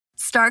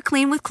Start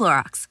clean with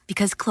Clorox,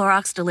 because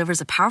Clorox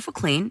delivers a powerful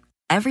clean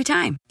every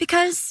time.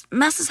 Because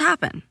messes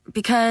happen.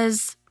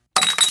 Because...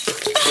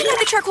 I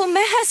got a charcoal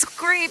mask.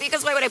 Great,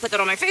 because why would I put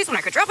that on my face when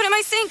I could drop it in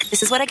my sink?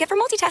 This is what I get for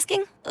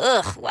multitasking.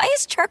 Ugh, why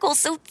is charcoal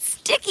so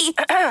sticky?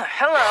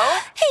 Hello?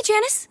 Hey,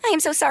 Janice. I am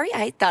so sorry.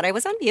 I thought I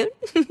was on mute.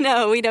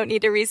 No, we don't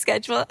need to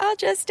reschedule. I'll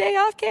just stay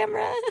off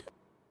camera.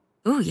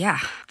 Ooh, yeah,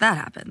 that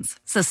happens.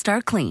 So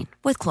start clean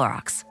with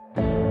Clorox.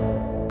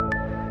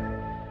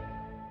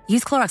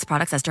 Use Clorox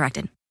products as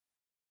directed.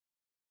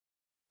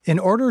 In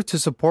order to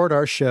support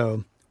our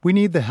show, we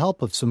need the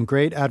help of some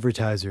great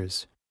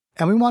advertisers.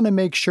 And we want to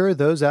make sure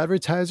those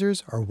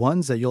advertisers are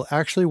ones that you'll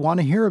actually want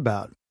to hear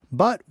about.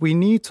 But we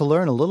need to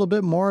learn a little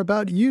bit more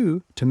about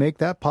you to make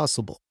that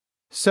possible.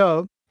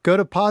 So go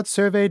to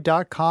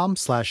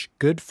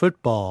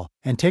podsurvey.com/goodfootball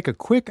and take a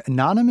quick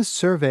anonymous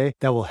survey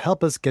that will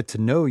help us get to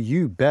know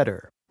you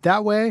better.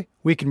 That way,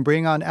 we can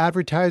bring on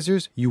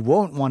advertisers you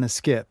won't want to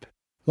skip.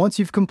 Once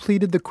you've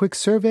completed the quick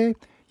survey,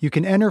 you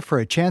can enter for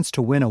a chance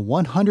to win a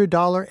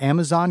 $100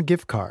 Amazon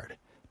gift card.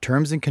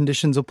 Terms and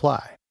conditions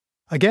apply.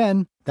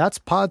 Again, that's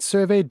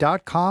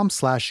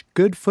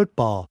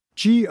podsurvey.com/goodfootball.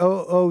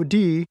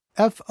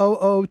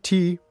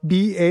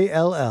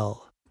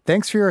 GOODFOOTBALL.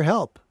 Thanks for your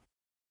help.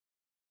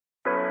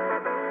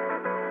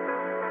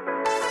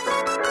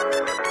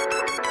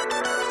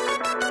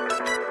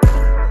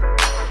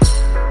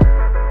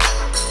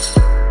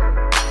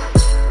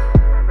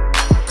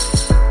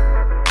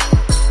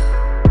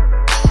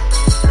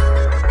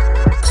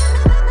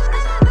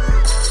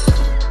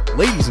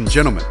 Ladies and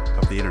gentlemen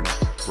of the internet,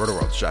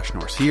 Roto-World's Josh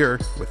Norris here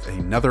with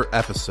another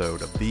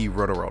episode of the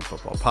Roto-World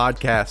Football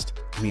Podcast.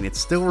 I mean, it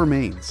still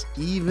remains,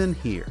 even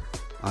here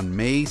on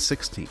May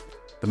 16th,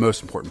 the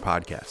most important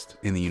podcast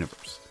in the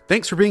universe.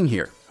 Thanks for being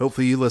here.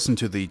 Hopefully you listened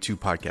to the two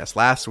podcasts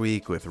last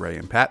week with Ray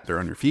and Pat. They're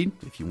on your feed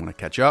if you want to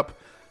catch up.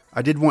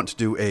 I did want to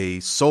do a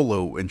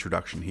solo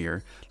introduction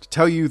here to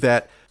tell you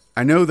that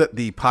I know that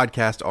the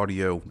podcast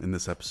audio in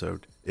this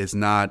episode is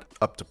not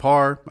up to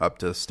par, up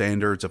to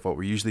standards of what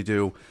we usually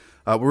do.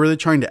 We're really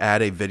trying to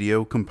add a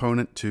video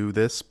component to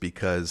this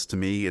because to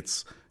me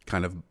it's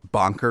kind of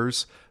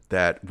bonkers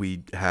that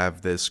we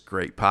have this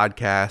great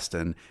podcast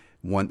and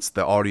once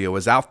the audio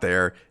is out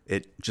there,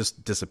 it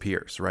just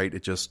disappears, right?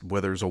 It just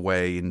withers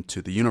away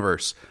into the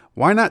universe.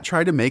 Why not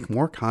try to make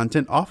more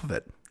content off of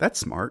it? That's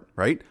smart,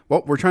 right?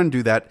 Well, we're trying to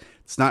do that.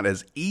 It's not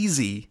as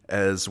easy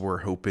as we're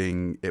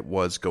hoping it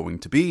was going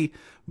to be,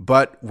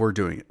 but we're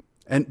doing it.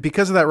 And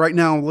because of that, right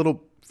now,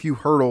 few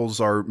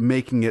hurdles are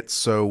making it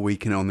so we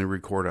can only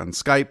record on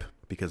Skype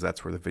because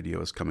that's where the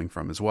video is coming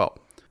from as well.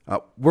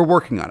 We're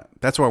working on it.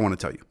 That's what I want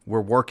to tell you. We're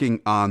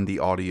working on the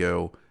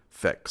audio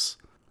fix.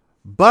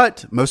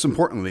 But most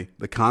importantly,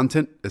 the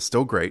content is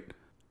still great.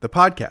 The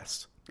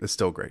podcast is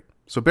still great.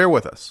 So bear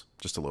with us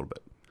just a little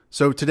bit.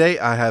 So today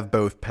I have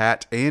both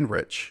Pat and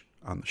Rich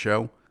on the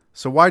show.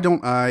 So why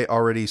don't I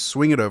already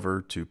swing it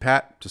over to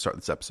Pat to start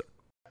this episode?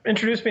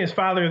 Introduce me as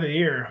Father of the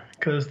Year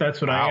because that's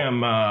what I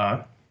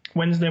am.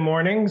 Wednesday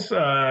mornings,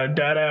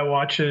 Dada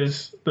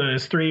watches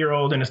his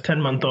 3-year-old and his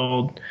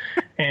 10-month-old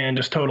and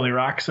just totally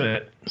rocks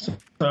it.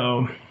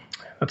 So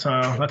that's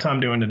how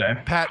I'm doing today.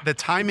 Pat, the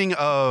timing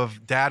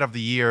of Dad of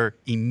the Year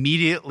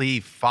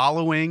immediately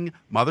following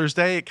Mother's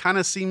Day, it kind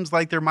of seems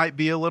like there might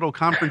be a little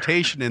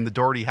confrontation in the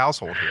Doherty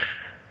household here.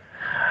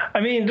 I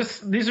mean,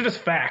 these are just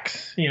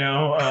facts,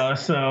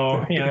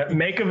 so,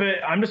 make of it.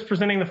 I'm just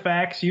presenting the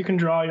facts. You can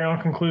draw your own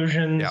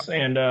conclusions. Yep.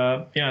 And,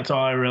 that's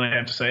all I really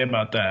have to say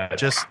about that.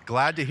 Just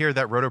glad to hear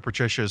that Roto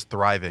Patricia is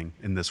thriving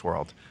in this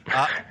world.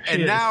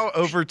 And now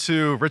over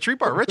to Rich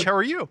Rebar. Rich, how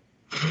are you?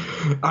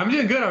 I'm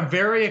doing good. I'm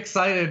very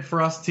excited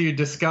for us to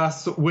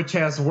discuss which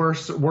has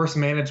worse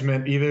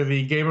management, either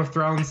the Game of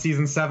Thrones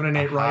season 7 and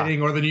 8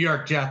 writing or the New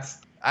York Jets.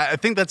 I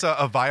think that's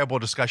a viable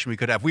discussion we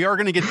could have. We are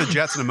going to get to the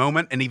Jets in a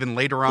moment, and even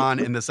later on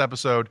in this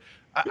episode,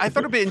 I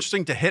thought it'd be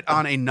interesting to hit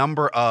on a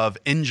number of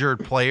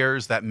injured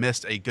players that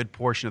missed a good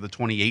portion of the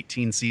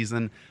 2018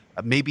 season,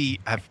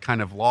 maybe have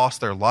kind of lost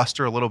their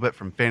luster a little bit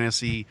from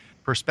fantasy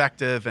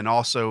perspective, and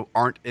also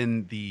aren't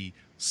in the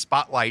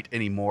spotlight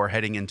anymore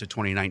heading into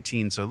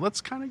 2019. So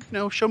let's kind of,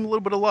 show them a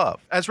little bit of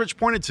love. As Rich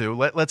pointed to,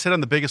 let's hit on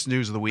the biggest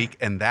news of the week,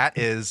 and that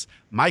is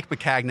Mike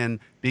Maccagnan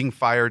being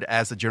fired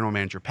as the general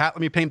manager. Pat,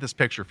 let me paint this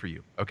picture for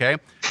you, okay?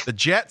 The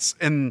Jets,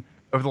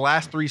 over the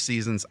last 3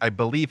 seasons, I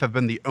believe, have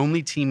been the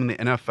only team in the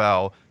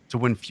NFL to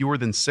win fewer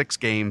than 6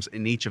 games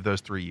in each of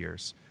those 3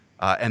 years.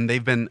 And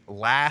they've been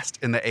last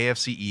in the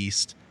AFC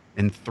East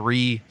in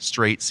 3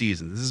 straight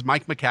seasons. This is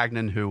Mike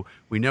Maccagnan, who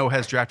we know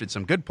has drafted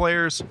some good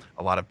players,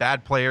 a lot of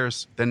bad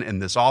players. Then in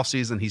this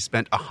offseason, he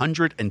spent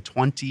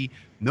 $120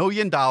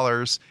 million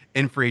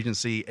in free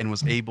agency and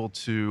was able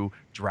to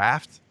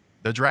draft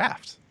the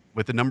draft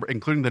with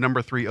including the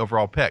number 3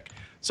 overall pick.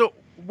 So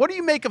what do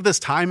you make of this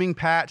timing,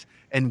 Pat?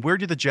 And where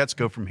do the Jets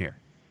go from here?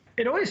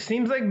 It always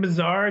seems like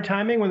bizarre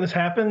timing when this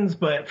happens,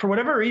 but for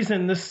whatever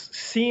reason, this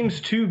seems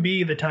to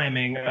be the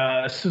timing.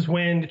 This is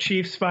when the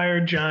Chiefs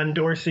fired John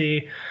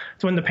Dorsey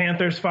So when the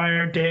Panthers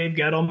fired Dave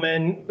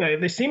Gettleman,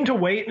 they seem to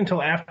wait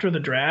until after the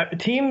draft.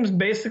 Teams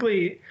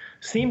basically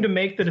seem to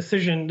make the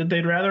decision that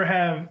they'd rather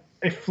have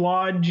a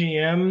flawed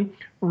GM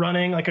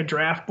running like a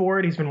draft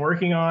board he's been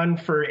working on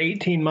for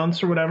 18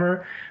 months or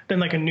whatever, than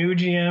like a new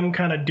GM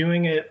kind of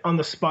doing it on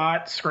the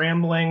spot,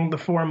 scrambling the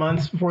 4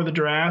 months before the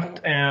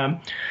draft.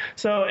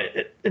 So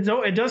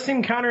it does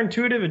seem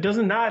counterintuitive. It does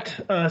not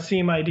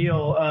seem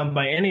ideal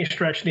by any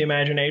stretch of the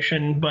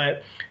imagination,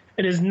 but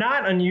it is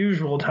not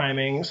unusual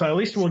timing, so at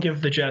least we'll give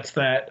the Jets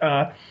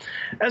that.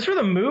 As for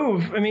the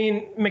move, I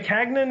mean,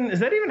 Maccagnan, is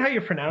that even how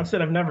you pronounce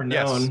it? I've never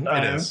known.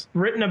 Yes, I've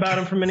written about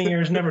him for many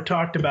years, never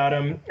talked about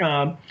him.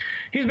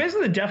 He's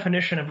basically the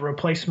definition of a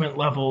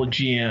replacement-level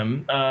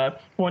GM.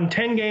 Won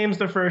 10 games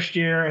the first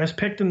year, has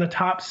picked in the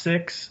top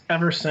 6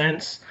 ever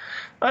since.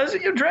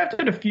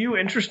 Drafted a few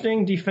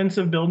interesting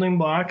defensive building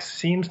blocks,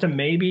 seems to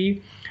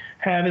maybe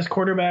have his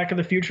quarterback of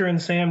the future in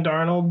Sam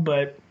Darnold,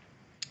 but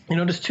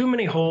just too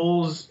many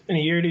holes in a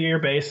year-to-year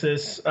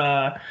basis.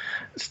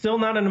 Still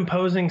not an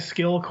imposing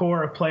skill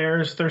core of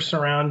players they're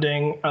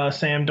surrounding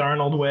Sam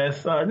Darnold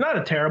with. Not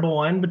a terrible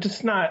one, but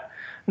just not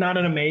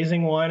an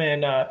amazing one.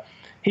 And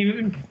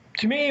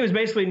to me, he was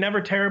basically never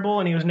terrible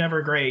and he was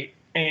never great.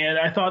 And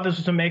I thought this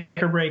was a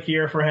make-or-break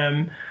year for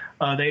him.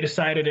 They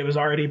decided it was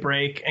already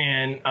break,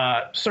 and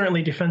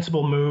certainly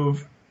defensible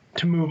move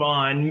to move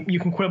on. You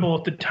can quibble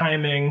with the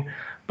timing,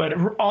 but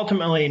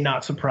ultimately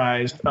not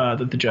surprised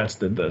that the Jets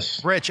did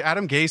this. Rich,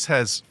 Adam Gase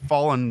has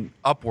fallen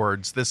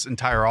upwards this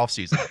entire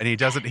offseason, and he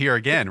does it here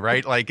again,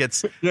 right? Like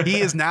he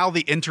is now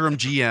the interim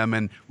GM,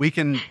 and we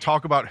can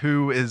talk about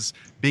who is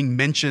being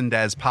mentioned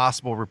as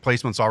possible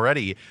replacements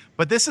already.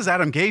 But this is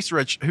Adam Gase,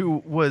 Rich,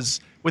 who was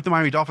with the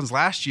Miami Dolphins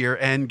last year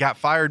and got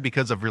fired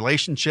because of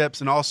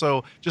relationships and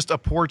also just a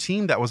poor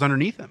team that was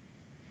underneath him.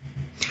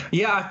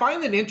 Yeah, I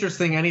find it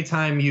interesting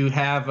anytime you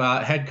have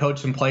a head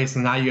coach in place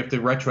and now you have to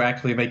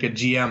retroactively make a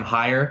GM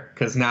hire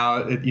because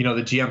now, the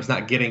GM's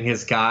not getting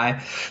his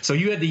guy. So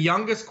you had the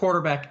youngest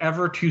quarterback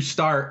ever to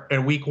start a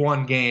week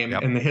 1 game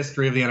in the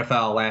history of the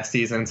NFL last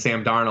season,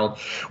 Sam Darnold.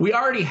 We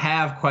already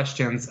have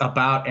questions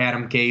about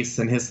Adam Gase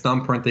and his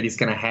thumbprint that he's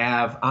going to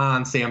have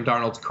on Sam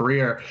Darnold's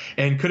career.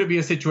 And could it be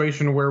a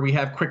situation where we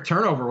have quick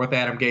turnover with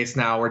Adam Gase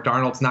now, where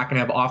Darnold's not going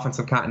to have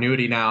offensive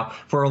continuity now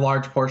for a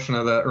large portion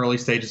of the early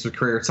stages of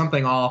career? It's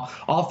something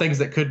all things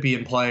that could be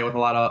in play with a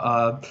lot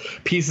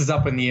of pieces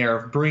up in the air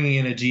of bringing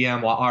in a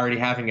GM while already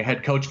having a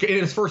head coach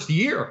in his first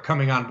year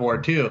coming on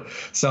board too.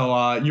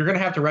 So you're going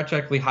to have to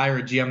retroactively hire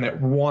a GM that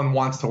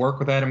wants to work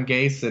with Adam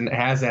Gase and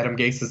has Adam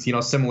Gase's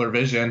similar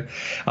vision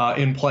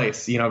in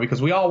place.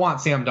 Because we all want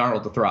Sam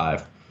Darnold to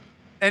thrive.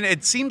 And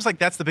it seems like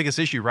that's the biggest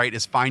issue, right,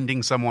 is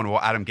finding someone,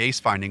 Adam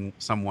Gase finding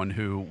someone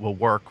who will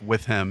work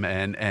with him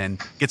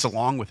and gets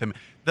along with him.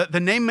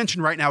 The name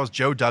mentioned right now is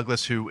Joe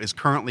Douglas, who is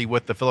currently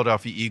with the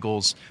Philadelphia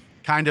Eagles,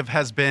 kind of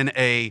has been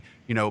a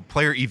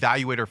player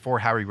evaluator for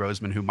Howie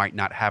Roseman, who might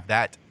not have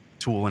that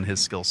tool in his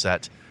skill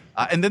set.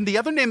 And then the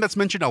other name that's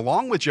mentioned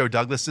along with Joe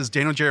Douglas is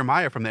Daniel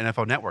Jeremiah from the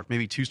NFL Network,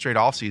 maybe 2 straight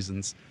off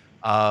seasons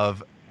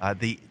of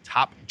the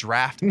top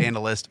draft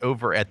analyst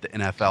over at the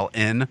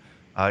NFL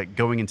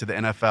going into the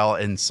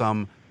NFL in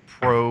some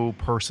pro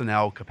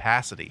personnel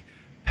capacity.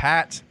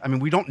 Pat, I mean,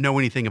 we don't know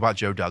anything about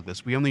Joe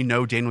Douglas. We only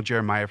know Daniel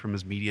Jeremiah from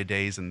his media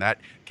days, and that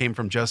came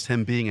from just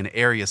him being an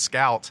area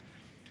scout.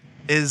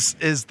 Is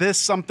this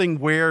something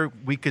where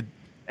we could,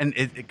 and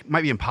it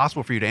might be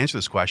impossible for you to answer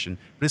this question,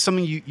 but it's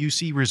something you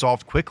see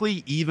resolved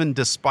quickly, even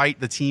despite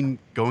the team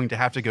going to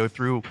have to go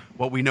through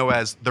what we know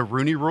as the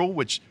Rooney Rule,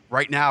 which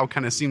right now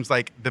kind of seems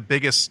like the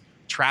biggest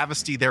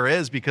travesty there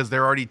is because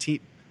there are already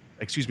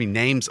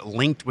names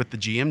linked with the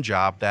GM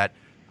job that,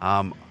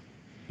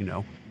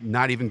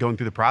 not even going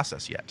through the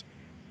process yet.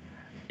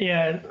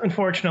 Yeah,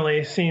 unfortunately,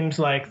 it seems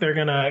like they're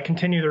going to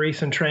continue the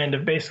recent trend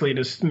of basically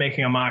just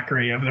making a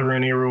mockery of the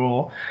Rooney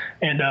Rule.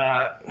 And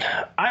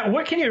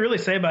what can you really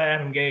say about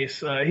Adam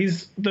Gase?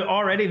 He's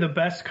already the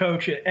best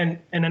coach in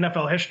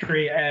NFL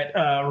history at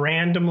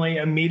randomly,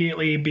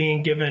 immediately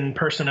being given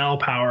personnel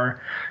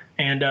power.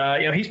 And,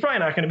 he's probably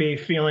not going to be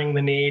feeling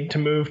the need to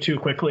move too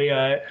quickly.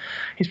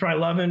 He's probably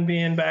loving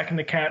being back in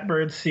the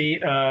catbird seat.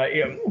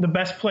 The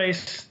best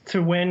place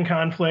to win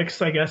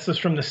conflicts, I guess, is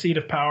from the seat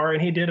of power.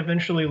 And he did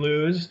eventually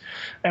lose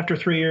after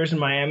 3 years in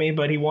Miami,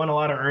 but he won a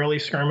lot of early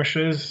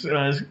skirmishes,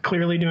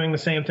 clearly doing the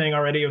same thing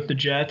already with the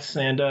Jets.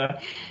 And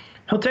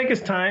he'll take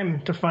his time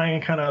to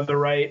find kind of the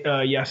right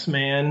yes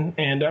man.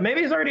 And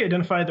maybe he's already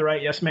identified the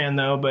right yes man,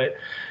 though, but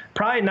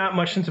probably not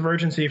much sense of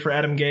urgency for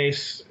Adam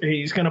Gase.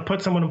 He's going to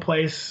put someone in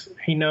place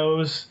he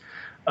knows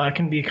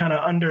can be kind of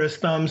under his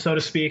thumb, so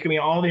to speak. I mean,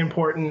 all the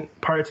important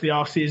parts of the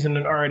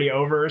offseason are already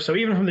over. So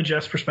even from the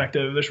Jets'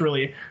 perspective, there's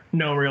really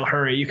no real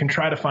hurry. You can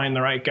try to find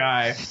the right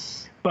guy,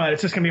 but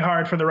it's just going to be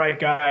hard for the right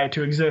guy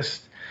to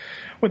exist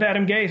with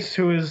Adam Gase,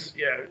 who is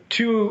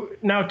 2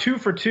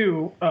 for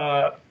 2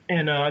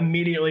 and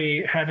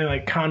immediately having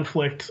like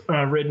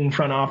conflict-ridden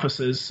front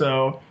offices.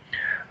 So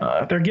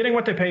they're getting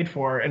what they paid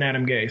for in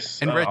Adam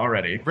Gase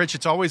already. Rich,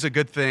 it's always a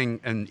good thing,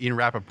 and Ian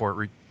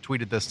Rappaport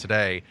retweeted this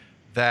today,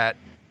 that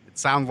It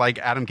sounded like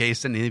Adam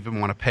Gase didn't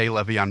even want to pay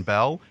Le'Veon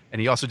Bell,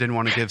 and he also didn't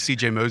want to give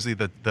C.J. Mosley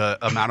the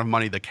amount of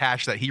money, the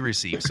cash that he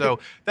received. So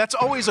that's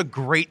always a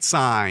great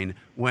sign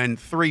when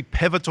three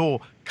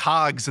pivotal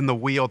cogs in the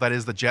wheel that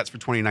is the Jets for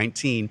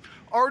 2019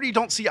 already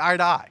don't see eye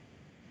to eye.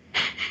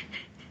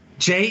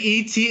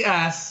 Jets.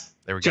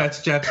 There we go.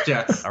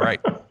 Jets. All right.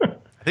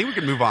 I think we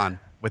can move on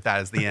with that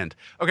as the end.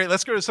 Okay,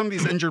 let's go to some of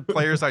these injured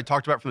players I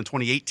talked about from the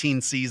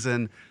 2018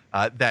 season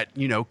that,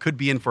 could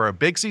be in for a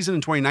big season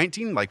in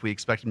 2019, like we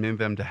expected many of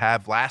them to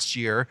have last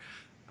year,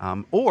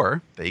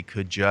 or they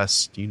could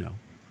just,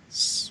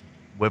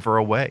 welter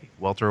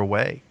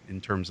away in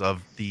terms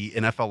of the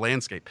NFL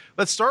landscape.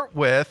 Let's start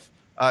with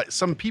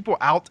some people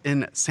out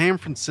in San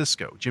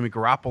Francisco. Jimmy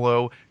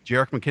Garoppolo,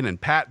 Jerick McKinnon.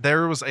 Pat,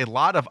 there was a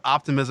lot of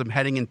optimism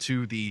heading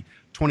into the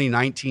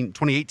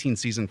 2018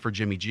 season for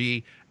Jimmy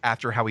G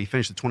after how he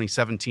finished the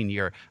 2017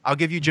 year. I'll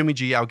give you Jimmy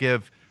G. I'll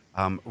give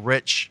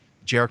Rich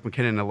Jerick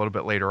McKinnon a little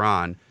bit later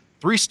on.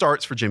 3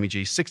 starts for Jimmy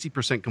G,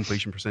 60%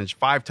 completion percentage,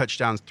 5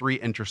 touchdowns, 3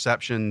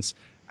 interceptions.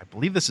 I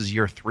believe this is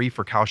year 3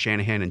 for Kyle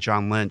Shanahan and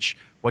John Lynch.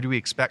 What do we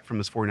expect from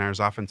this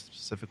 49ers offense,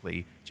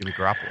 specifically Jimmy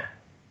Garoppolo?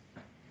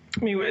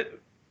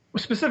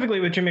 Specifically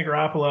with Jimmy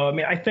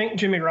Garoppolo, I think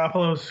Jimmy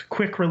Garoppolo's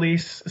quick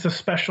release is a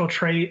special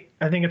trait.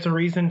 I think it's a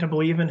reason to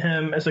believe in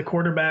him as a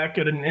quarterback.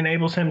 It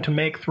enables him to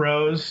make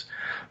throws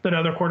that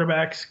other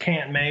quarterbacks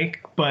can't make.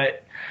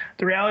 But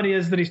the reality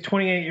is that he's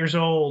 28 years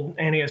old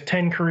and he has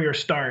 10 career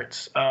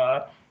starts.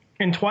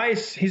 And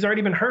twice, he's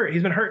already been hurt.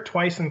 He's been hurt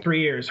twice in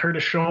 3 years. Hurt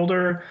his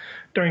shoulder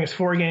during his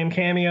 4-game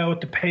cameo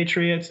with the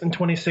Patriots in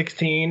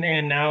 2016.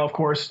 And now, of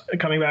course,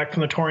 coming back from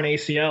the torn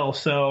ACL.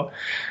 So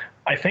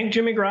I think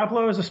Jimmy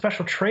Garoppolo is a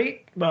special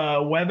trait.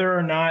 Whether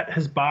or not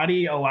his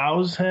body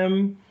allows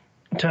him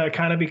to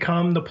kind of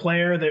become the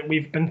player that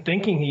we've been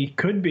thinking he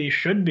could be,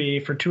 should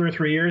be for 2 or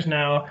 3 years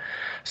now,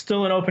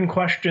 still an open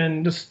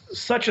question. Just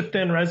such a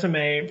thin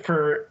resume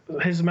for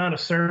his amount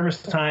of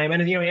service time.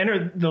 And, he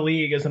entered the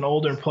league as an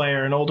older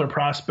player, an older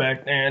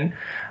prospect, and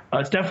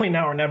it's definitely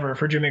now or never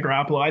for Jimmy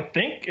Garoppolo. I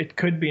think it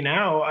could be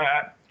now.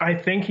 I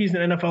think he's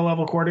an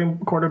NFL-level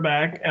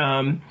quarterback.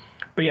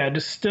 But yeah,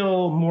 just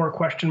still more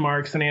question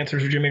marks than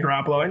answers for Jimmy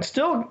Garoppolo. And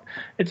still,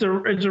 it's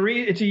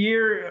a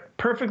year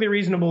perfectly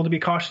reasonable to be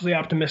cautiously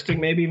optimistic,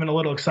 maybe even a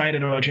little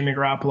excited about Jimmy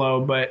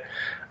Garoppolo. But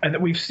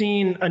we've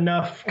seen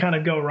enough kind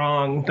of go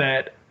wrong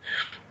that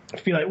I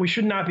feel like we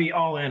should not be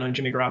all in on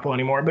Jimmy Garoppolo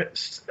anymore,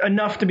 but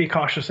enough to be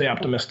cautiously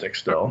optimistic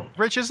still.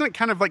 Rich, isn't it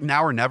kind of like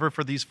now or never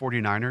for these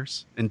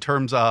 49ers in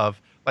terms of,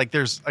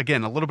 there's,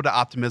 again, a little bit of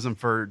optimism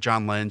for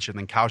John Lynch and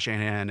then Kyle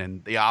Shanahan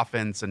and the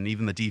offense and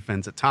even the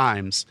defense at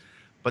times,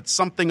 but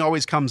something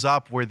always comes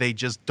up where they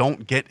just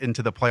don't get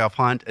into the playoff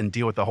hunt and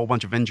deal with a whole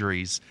bunch of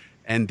injuries,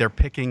 and they're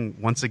picking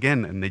once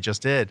again, and they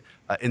just did,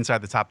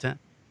 inside the top 10.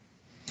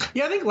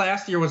 Yeah, I think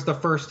last year was the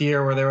first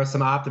year where there was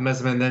some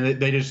optimism, and then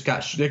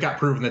it got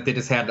proven that they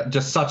just had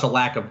just such a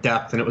lack of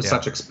depth, and it was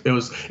it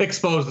was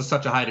exposed to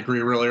such a high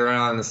degree really early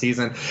on in the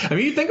season.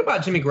 You think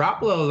about Jimmy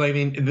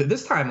Garoppolo.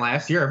 This time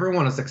last year,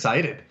 everyone was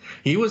excited.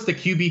 He was the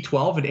QB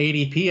 12 at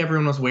ADP.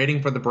 Everyone was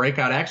waiting for the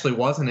breakout. Actually,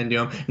 wasn't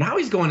into him. Now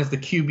he's going as the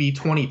QB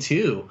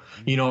 22.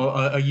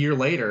 A year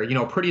later,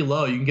 pretty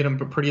low. You can get him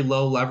for pretty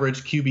low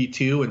leverage QB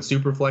 2 in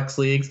Superflex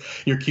leagues,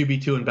 your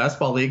QB 2 in best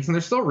ball leagues, and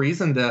there's still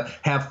reason to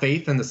have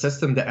faith in the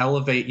system to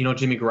elevate,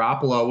 Jimmy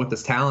Garoppolo with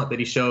this talent that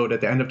he showed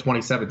at the end of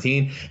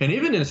 2017. And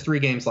even in his 3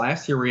 games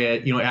last year, where he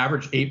had,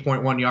 averaged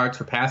 8.1 yards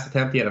per pass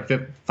attempt, he had a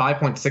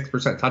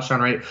 5.6%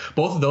 touchdown rate.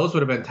 Both of those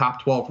would have been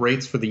top 12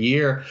 rates for the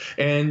year.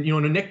 And,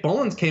 when Nick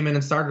Mullins came in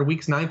and started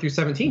weeks 9 through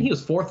 17, he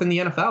was 4th in the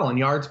NFL in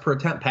yards per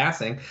attempt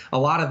passing. A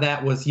lot of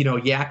that was,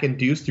 yak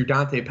induced through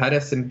Dante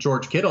Pettis and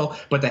George Kittle,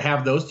 but to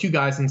have those 2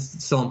 guys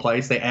still in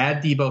place, they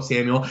add Deebo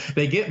Samuel.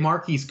 They get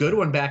Marquise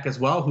Goodwin back as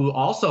well, who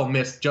also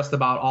missed just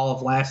about all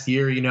of last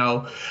year,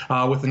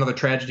 with another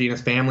tragedy in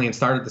his family and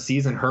started the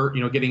season hurt,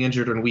 getting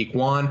injured in week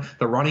 1.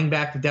 The running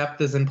back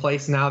depth is in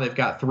place now. They've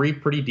got 3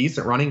 pretty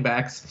decent running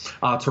backs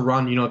to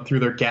run, through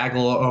their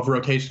gaggle of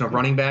rotation of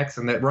running backs,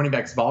 and that running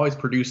backs have always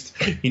produced,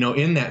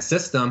 in that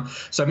system.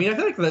 So, I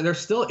feel like there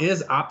still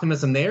is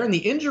optimism there, and the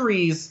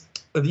injuries,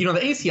 the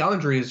ACL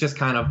injury is just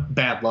kind of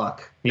bad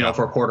luck.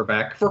 For a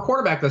quarterback. For a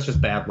quarterback, that's just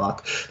bad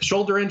luck. The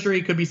shoulder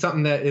injury could be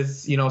something that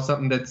is,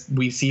 something that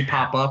we see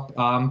pop up.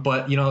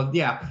 But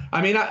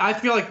I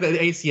feel like the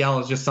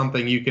ACL is just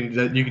something you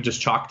can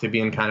just chalk to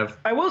being kind of.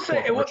 I will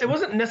say it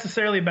wasn't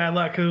necessarily bad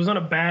luck because it was not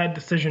a bad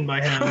decision by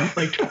him,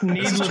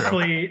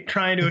 needlessly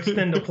trying to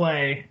extend the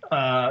play.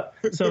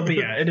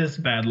 It is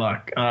bad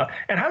luck.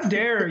 And how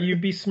dare you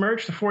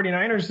besmirch the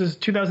 49ers'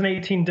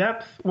 2018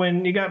 depth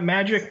when you got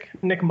Magic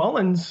Nick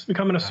Mullins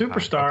becoming a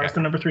superstar as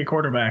the number 3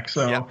 quarterback.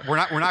 So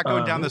we're not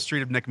going down the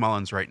street of Nick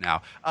Mullins right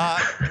now.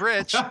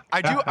 Rich,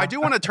 I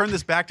do want to turn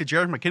this back to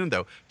Jerick McKinnon,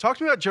 though. Talk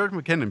to me about Jerick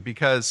McKinnon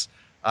because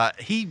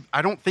he,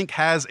 I don't think,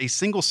 has a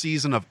single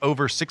season of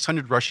over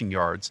 600 rushing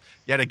yards.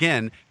 Yet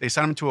again, they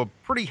signed him to a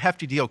pretty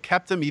hefty deal,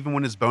 kept him even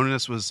when his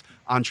bonus was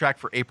on track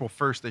for April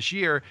 1st this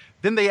year.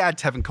 Then they add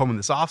Tevin Coleman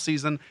this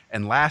offseason,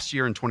 and last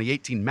year in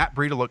 2018, Matt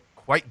Breida looked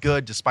quite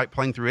good despite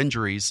playing through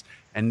injuries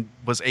and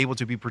was able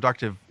to be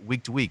productive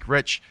week to week.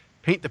 Rich,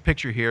 paint the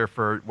picture here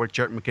for what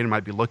Jerick McKinnon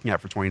might be looking at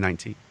for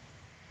 2019.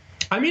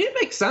 I mean, it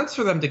makes sense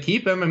for them to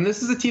keep him. I mean,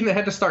 this is a team that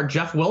had to start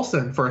Jeff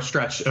Wilson for a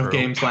stretch of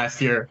games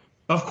last year.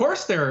 Of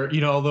course, they're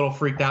a little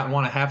freaked out and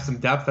want to have some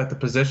depth at the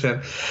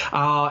position.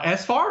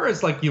 As far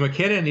as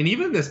McKinnon and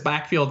even this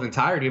backfield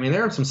entirety, I mean,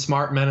 there are some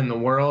smart men in the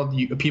world.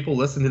 People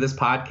listen to this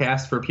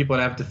podcast for people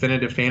that have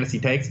definitive fantasy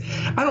takes.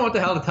 I don't know what the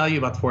hell to tell you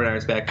about the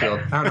 49ers backfield.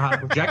 I don't know how to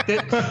project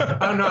it.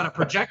 I don't know how to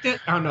project it.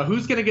 I don't know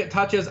who's going to get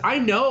touches. I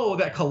know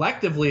that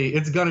collectively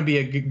it's going to be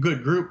a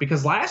good group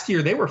because last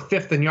year they were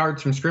 5th in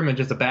yards from scrimmage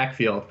as a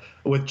backfield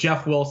with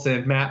Jeff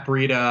Wilson, Matt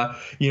Breida,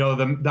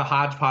 the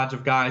hodgepodge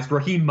of guys,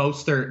 Raheem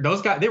Mostert.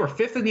 Those guys, they were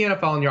 5th in the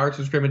NFL in yards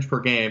from scrimmage per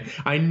game.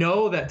 I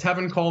know that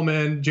Tevin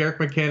Coleman, Jerick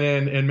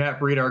McKinnon, and Matt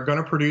Breida are going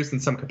to produce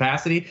in some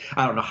capacity.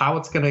 I don't know how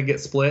it's going to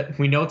get split.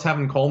 We know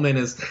Tevin Coleman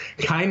is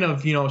kind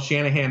of,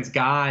 Shanahan's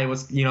guy.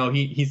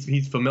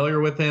 He's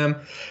familiar with him.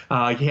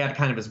 He had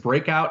kind of his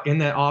breakout in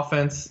that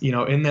offense,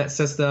 in that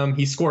system.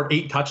 He scored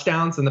 8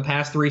 touchdowns in the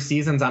past 3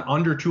 seasons on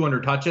under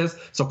 200 touches.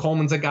 So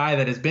Coleman's a guy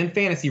that has been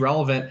fantasy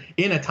relevant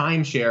in a timeshare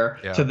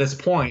to this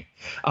point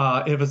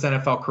of his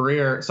NFL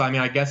career. So, I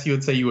mean, I guess you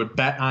would say you would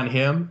bet on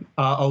him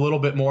a little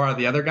bit more on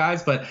the other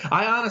guys. But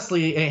I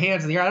honestly,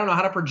 hands in the air, I don't know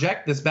how to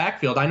project this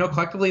backfield. I know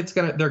collectively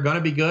they're going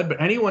to be good, but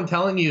anyone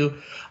telling you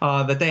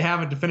that they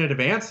have a definitive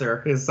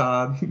answer is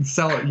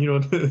selling you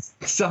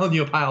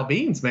a pile of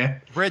beans, man.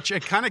 Rich,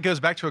 it kind of goes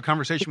back to a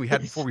conversation we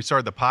had before we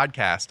started the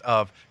podcast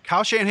of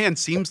Kyle Shanahan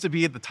seems to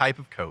be the type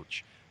of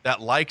coach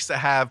that likes to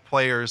have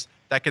players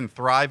that can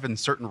thrive in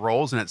certain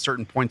roles and at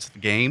certain points of the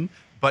game,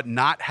 but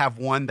not have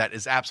one that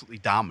is absolutely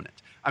dominant.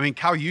 I mean,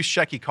 Kyle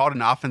Juszczyk, he called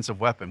an offensive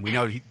weapon. We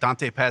know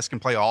Dante Pettis can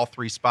play all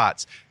 3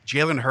 spots.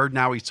 Jalen Hurd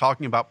now, he's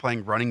talking about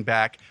playing running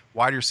back,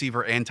 wide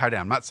receiver, and tight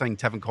end. I'm not saying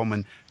Tevin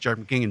Coleman,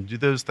 Jerick McKinnon do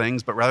those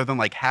things, but rather than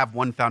have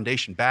one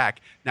foundation back,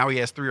 now he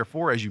has 3 or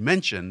 4, as you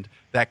mentioned,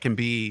 that can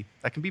be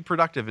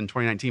productive in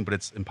 2019, but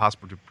it's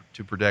impossible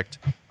to predict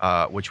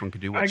which one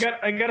could do which.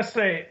 I got to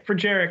say, for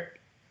Jerick,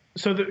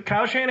 so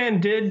Kyle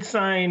Shanahan did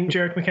sign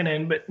Jerick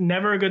McKinnon, but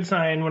never a good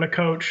sign when a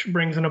coach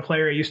brings in a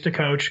player he used to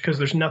coach, because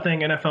there's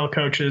nothing NFL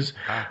coaches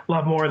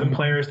love more than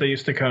players they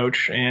used to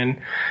coach. And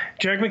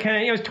Jerick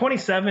McKinnon, he's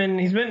 27.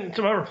 He's been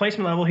to a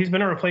replacement level. He's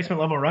been a replacement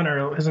level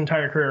runner his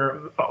entire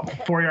career,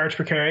 4 yards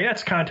per carry.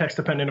 That's context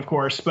dependent, of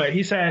course, but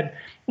he's had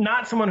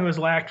not someone who has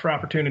lacked for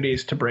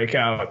opportunities to break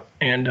out.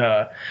 And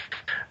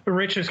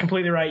Rich is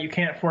completely right. You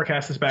can't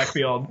forecast this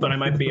backfield, but I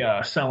might be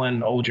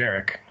selling old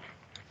Jerick.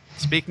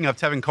 Speaking of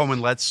Tevin Coleman,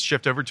 let's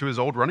shift over to his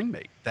old running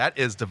mate. That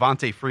is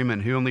Devontae Freeman,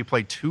 who only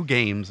played 2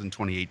 games in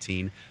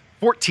 2018,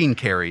 14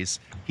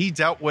 carries. He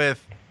dealt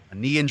with a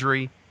knee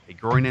injury, a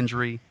groin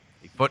injury,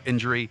 a foot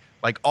injury,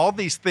 all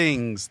these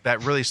things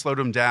that really slowed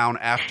him down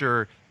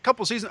after a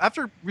couple seasons,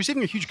 after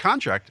receiving a huge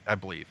contract, I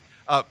believe.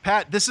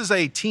 Pat, this is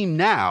a team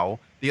now,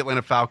 the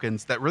Atlanta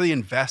Falcons, that really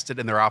invested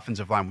in their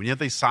offensive line. We know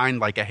they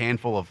signed a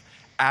handful of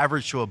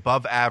average to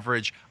above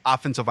average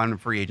offensive lineman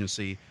free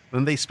agency.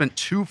 Then they spent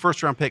 2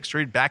 first-round picks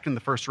traded back in the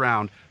first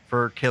round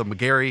for Caleb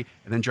McGarry,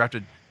 and then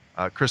drafted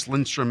Chris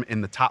Lindstrom in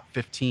the top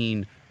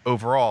 15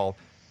 overall.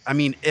 I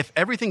mean, if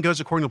everything goes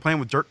according to plan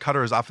with Dirk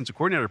Cutter as offensive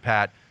coordinator,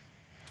 Pat,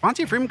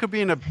 Devontae Freeman could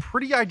be in a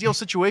pretty ideal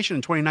situation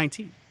in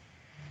 2019.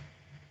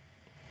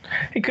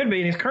 He could be,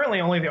 and he's currently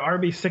only the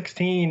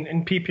RB16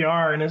 in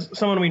PPR, and as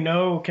someone we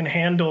know can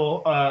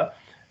handle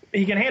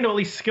he can handle, at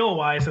least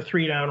skill-wise, a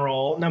 3-down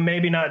role. Now,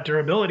 maybe not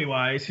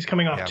durability-wise. He's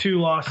coming off 2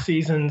 lost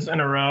seasons in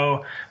a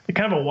row,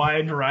 kind of a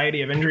wide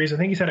variety of injuries. I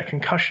think he's had a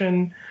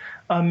concussion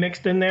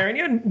mixed in there.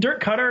 And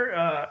Dirk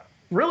Cutter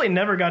really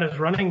never got his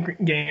running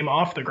game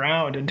off the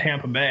ground in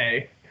Tampa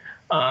Bay.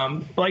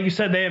 Like you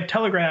said, they have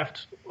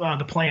telegraphed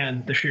the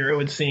plan this year, it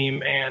would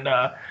seem, and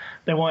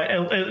they want,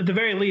 at the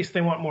very least,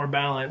 they want more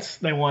balance.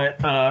 They want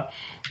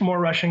more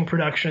rushing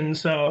production.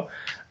 So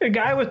a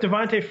guy with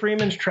Devontae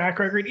Freeman's track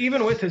record,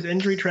 even with his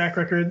injury track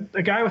record,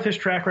 a guy with his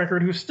track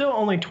record who's still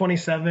only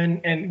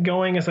 27 and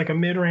going as a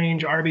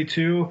mid-range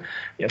RB2,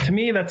 to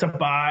me, that's a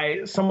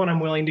buy, someone I'm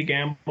willing to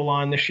gamble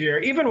on this year,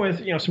 even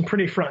with some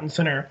pretty front and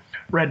center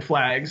red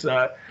flags.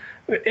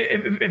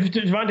 If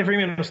Devontae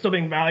Freeman was still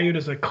being valued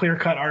as a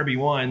clear-cut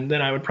RB1,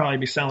 then I would probably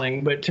be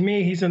selling. But to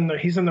me, he's in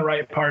the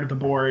right part of the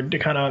board to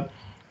kind of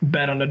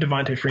bet on a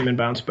Devontae Freeman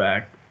bounce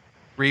back.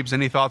 Reeves,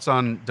 any thoughts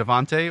on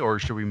Devontae, or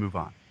should we move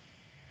on?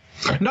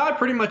 No, I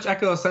pretty much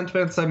echo those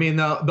sentiments. I mean,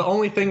 the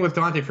only thing with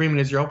Devontae Freeman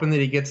is you're hoping that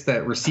he gets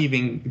that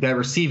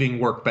receiving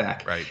work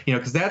back. Right.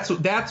 Because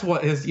that's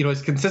what his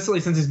consistently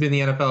since he's been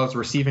in the NFL, his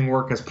receiving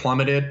work has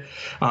plummeted.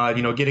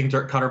 Getting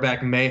Dirk Cutter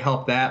back may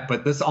help that,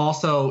 but this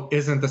also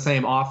isn't the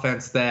same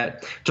offense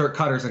that Dirk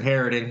Cutter's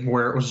inheriting,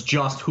 where it was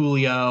just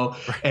Julio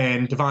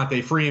and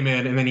Devontae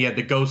Freeman, and then you had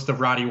the ghost of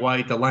Roddy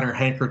White, the Leonard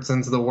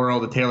Hankertsons of the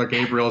world, the Taylor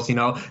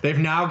Gabriels. They've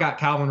now got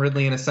Calvin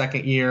Ridley in his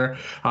second year.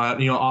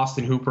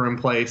 Austin Hooper in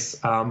place.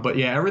 But But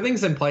yeah,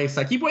 everything's in place.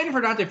 I keep waiting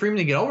for Devontae Freeman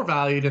to get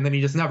overvalued, and then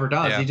he just never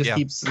does. He just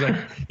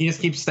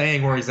keeps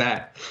staying where he's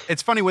at.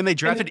 It's funny when they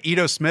drafted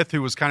Ito Smith,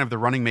 who was kind of the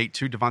running mate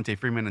to Devontae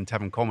Freeman and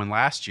Tevin Coleman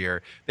last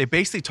year. They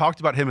basically talked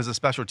about him as a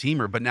special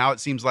teamer, but now it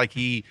seems like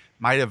he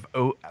might have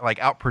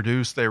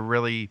outproduced their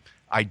really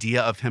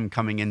idea of him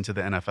coming into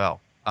the NFL.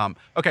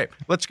 Okay,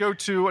 let's go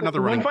to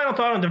another running. One final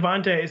thought on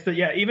Devontae is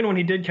that even when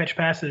he did catch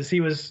passes,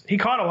 he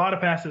caught a lot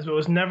of passes, but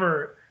was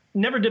never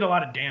did a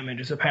lot of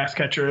damage as a pass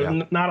catcher.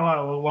 Yeah. Not a lot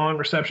of long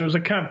reception. It was a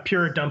kind of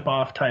pure dump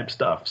off type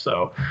stuff.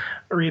 So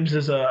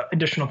Reeves'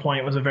 additional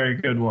point was a very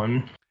good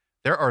one.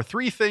 There are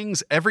 3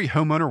 things every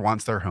homeowner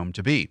wants their home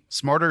to be: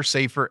 smarter,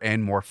 safer,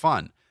 and more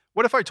fun.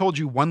 What if I told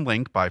you One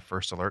Link by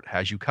First Alert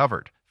has you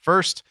covered?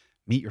 First,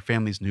 meet your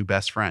family's new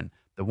best friend,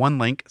 the One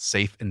Link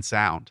Safe and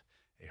Sound.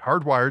 A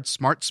hardwired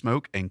smart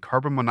smoke and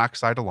carbon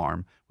monoxide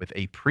alarm with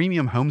a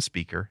premium home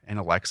speaker and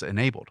Alexa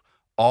enabled,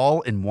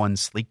 all in one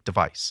sleek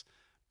device.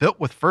 Built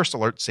with First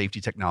Alert safety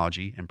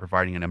technology and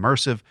providing an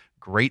immersive,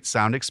 great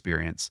sound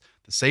experience,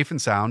 the Safe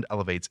and Sound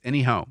elevates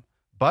any home.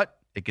 But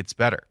it gets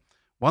better.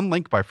 One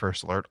Link by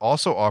First Alert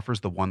also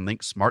offers the One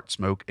Link Smart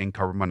Smoke and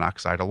Carbon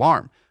Monoxide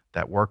Alarm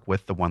that work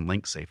with the One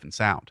Link Safe and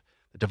Sound.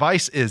 The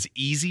device is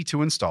easy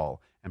to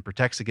install and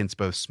protects against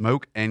both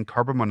smoke and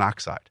carbon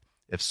monoxide.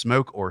 If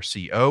smoke or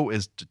CO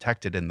is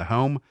detected in the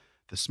home,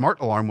 the smart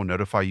alarm will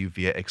notify you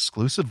via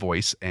exclusive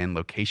voice and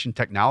location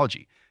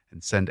technology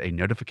and send a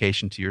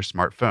notification to your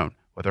smartphone,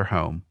 whether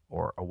home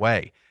or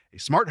away. A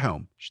smart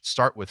home should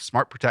start with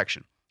smart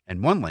protection,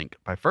 and One Link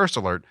by First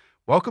Alert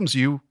welcomes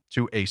you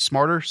to a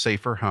smarter,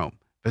 safer home.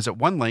 Visit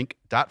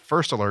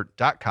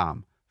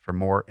onelink.firstalert.com for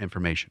more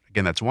information.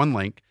 Again, that's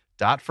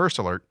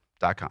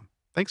onelink.firstalert.com.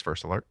 Thanks,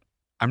 First Alert.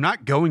 I'm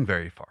not going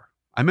very far.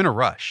 I'm in a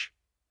rush.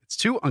 It's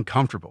too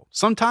uncomfortable.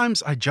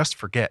 Sometimes I just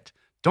forget.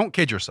 Don't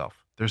kid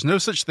yourself. There's no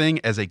such thing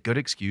as a good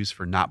excuse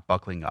for not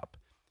buckling up.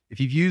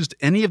 If you've used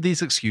any of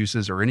these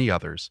excuses or any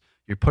others,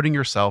 you're putting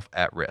yourself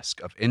at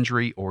risk of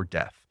injury or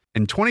death.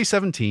 In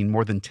 2017,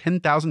 more than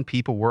 10,000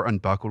 people were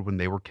unbuckled when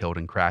they were killed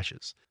in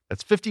crashes.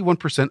 That's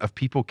 51% of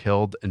people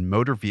killed in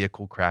motor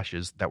vehicle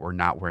crashes that were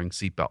not wearing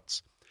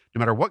seatbelts. No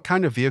matter what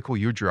kind of vehicle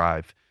you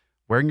drive,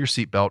 wearing your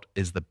seatbelt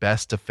is the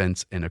best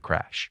defense in a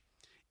crash.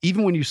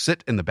 Even when you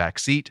sit in the back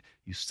seat,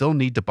 you still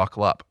need to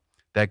buckle up.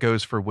 That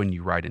goes for when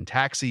you ride in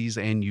taxis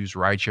and use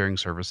ride-sharing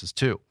services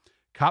too.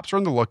 Cops are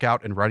on the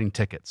lookout and writing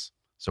tickets,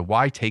 so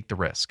why take the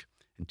risk?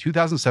 In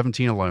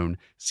 2017 alone,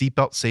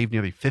 seatbelts saved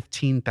nearly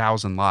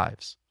 15,000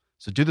 lives.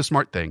 So do the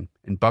smart thing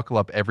and buckle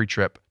up every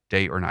trip,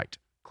 day or night.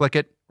 Click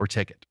it or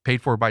ticket.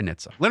 Paid for by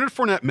NHTSA. Leonard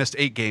Fournette missed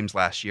 8 games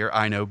last year.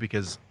 I know,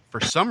 because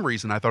for some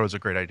reason I thought it was a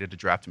great idea to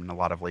draft him in a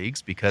lot of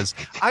leagues because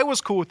I was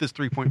cool with his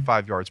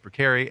 3.5 yards per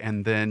carry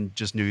and then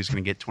just knew he was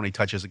going to get 20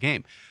 touches a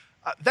game.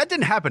 That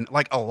didn't happen.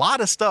 Like, a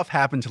lot of stuff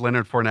happened to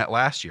Leonard Fournette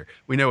last year.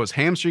 We know it was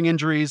hamstring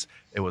injuries.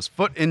 It was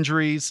foot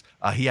injuries.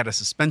 He had a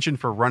suspension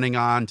for running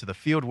on to the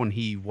field when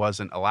he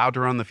wasn't allowed to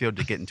run the field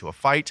to get into a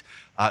fight.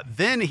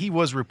 Then he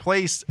was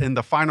replaced in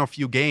the final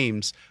few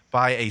games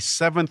by a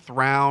 7th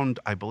round,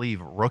 I believe,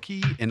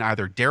 rookie in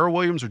either Darrell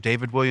Williams or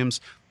David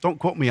Williams. Don't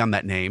quote me on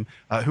that name,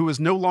 who is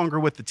no longer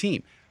with the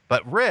team.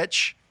 But Leonard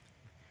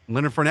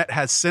Fournette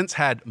has since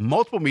had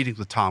multiple meetings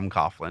with Tom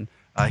Coughlin.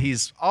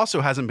 He's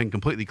also hasn't been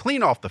completely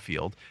clean off the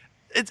field.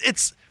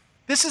 This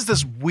is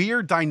this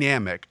weird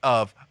dynamic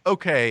of,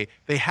 okay,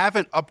 they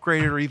haven't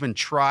upgraded or even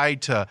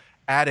tried to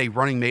add a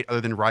running mate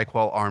other than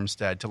Raekwon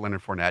Armstead to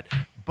Leonard Fournette,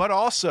 but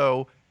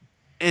also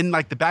in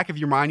like the back of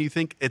your mind, you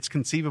think it's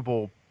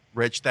conceivable,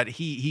 Rich, that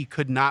he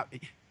could not.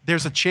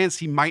 There's a chance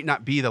he might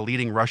not be the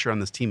leading rusher on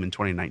this team in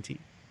 2019.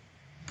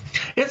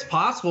 It's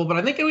possible, but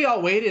I think we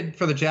all waited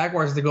for the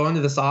Jaguars to go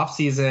into this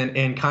offseason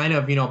and kind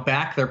of,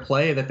 back their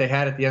play that they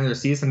had at the end of the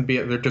season, be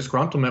it their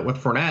disgruntlement with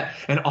Fournette.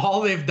 And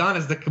all they've done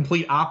is the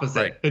complete opposite,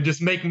 right, and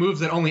just make moves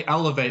that only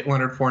elevate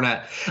Leonard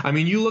Fournette. I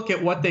mean, you look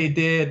at what they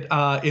did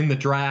in the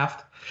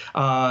draft.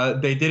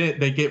 They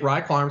get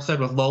Raekwon Armstead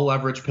with low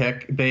leverage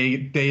pick.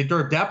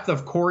 Their depth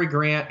of Corey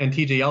Grant and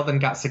TJ Yeldon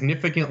got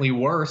significantly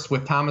worse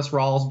with Thomas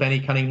Rawls, Benny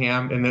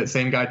Cunningham, and the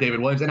same guy,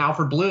 David Williams, and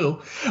Alfred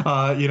Blue.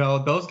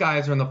 Those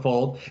guys are in the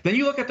fold. Then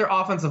you look at their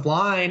offensive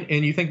line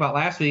and you think about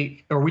last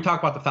week, or we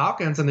talked about the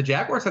Falcons, and the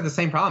Jaguars had the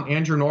same problem.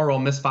 Andrew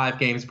Norwell missed 5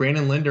 games.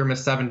 Brandon Linder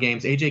missed 7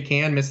 games. AJ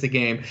Cann missed the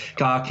game.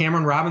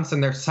 Cameron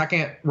Robinson, their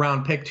 2nd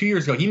round pick 2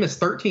 years ago, he missed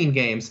 13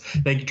 games.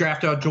 They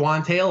drafted out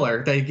Juwan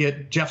Taylor. They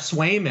get Jeff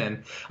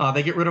Swayman.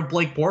 They get rid of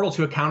Blake Bortles,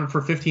 who accounted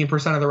for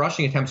 15% of the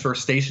rushing attempts for a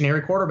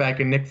stationary quarterback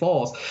in Nick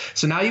Foles.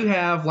 So now you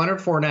have Leonard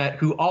Fournette,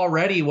 who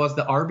already was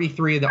the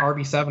RB3 and the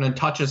RB7 in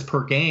touches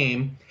per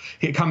game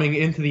coming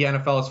into the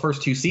NFL his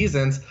first 2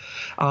 seasons.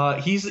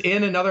 He's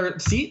in another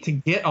seat to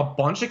get a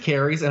bunch of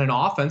carries and an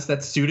offense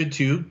that's suited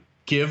to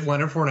give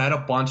Leonard Fournette a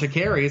bunch of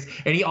carries.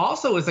 And he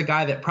also is a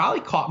guy that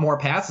probably caught more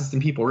passes than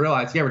people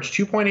realize. He averaged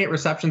 2.8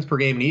 receptions per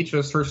game in each of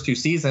his first 2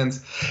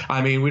 seasons.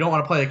 I mean, we don't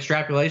want to play the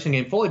extrapolation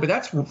game fully, but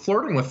that's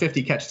flirting with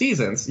 50 catch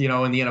seasons,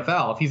 in the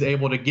NFL. If he's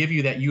able to give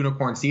you that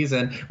unicorn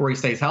season where he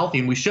stays healthy,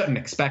 and we shouldn't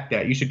expect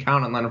that. You should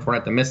count on Leonard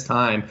Fournette to miss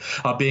time,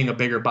 being a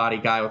bigger body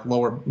guy with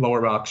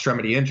lower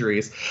extremity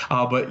injuries.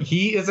 But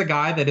he is a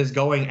guy that is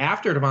going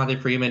after Devontae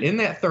Freeman in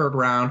that 3rd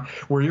round,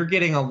 where you're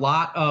getting a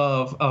lot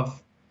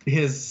of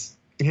his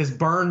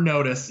burn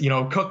notice,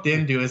 cooked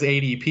into his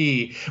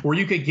ADP, where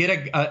you could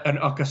get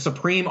a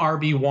supreme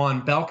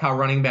RB1, bell cow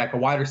running back, a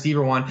wide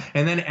receiver one,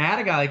 and then add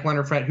a guy like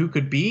Leonard Fournette who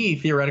could be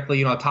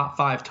theoretically, a top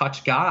 5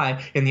 touch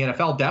guy in the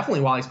NFL,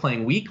 definitely while he's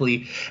playing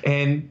weekly.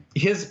 And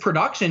his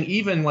production,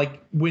 even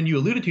like when you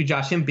alluded to,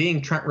 Josh, him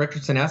being Trent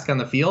Richardson-esque on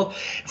the field,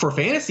 for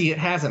fantasy, it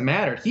hasn't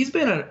mattered. He's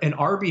been an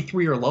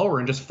RB3 or lower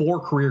in just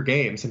 4 career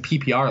games in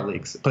PPR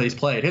leagues that he's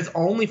played. His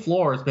only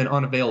floor has been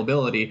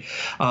unavailability.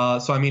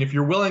 So, I mean, if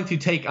you're willing to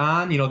take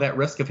on, that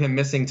risk of him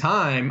missing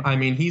time, I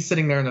mean, he's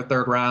sitting there in the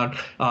 3rd round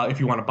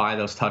if you want to buy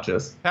those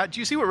touches. Pat, do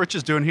you see what Rich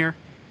is doing here?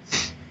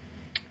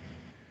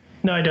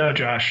 No, I don't,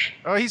 Josh.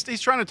 Oh,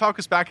 he's trying to talk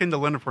us back into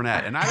Leonard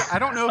Fournette, and I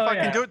don't know if I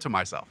can do it to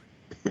myself.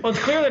 Well,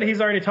 it's clear that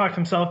he's already talked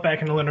himself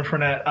back into Leonard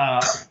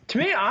Fournette. To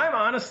me, I'm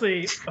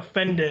honestly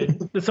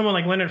offended that someone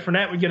like Leonard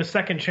Fournette would get a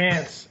second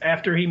chance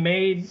after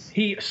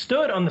he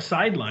stood on the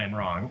sideline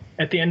wrong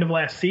at the end of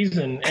last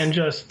season and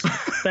just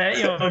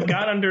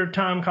got under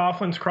Tom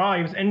Coughlin's craw.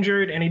 He was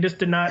injured and he just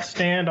did not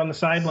stand on the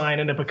sideline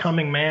in a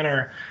becoming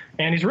manner.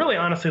 And he's really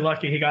honestly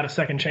lucky he got a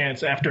second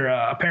chance after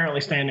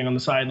apparently standing on the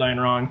sideline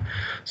wrong.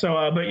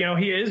 So, but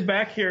he is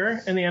back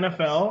here in the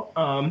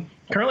NFL.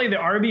 Currently the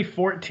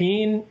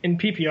RB14 in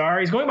PPR.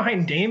 He's going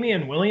behind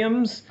Damian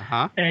Williams.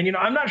 Uh-huh. And,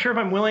 I'm not sure if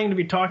I'm willing to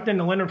be talked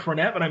into Leonard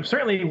Fournette, but I'm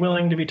certainly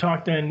willing to be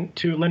talked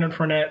into Leonard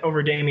Fournette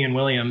over Damian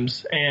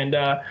Williams. And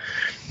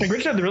like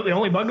Rich said, the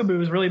only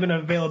bugaboo has really been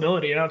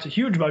availability. It's a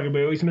huge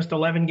bugaboo. He's missed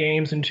 11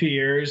 games in 2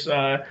 years.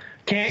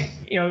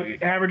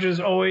 Averages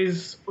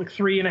always like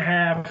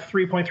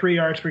 3.3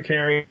 yards per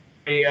carry.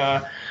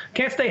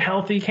 Can't stay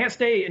healthy, can't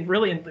stay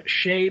really in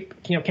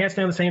shape, can't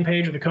stay on the same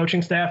page with the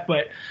coaching staff.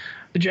 But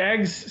the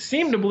Jags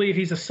seem to believe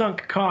he's a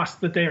sunk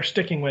cost that they are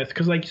sticking with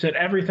because, like you said,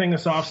 everything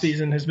this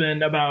offseason has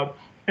been about,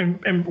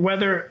 and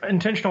whether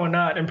intentional or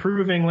not,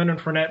 improving Leonard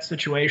Fournette's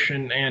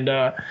situation. And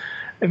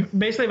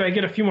if I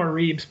get a few more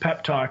Reeves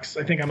pep talks,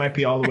 I think I might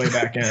be all the way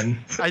back in.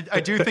 I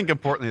do think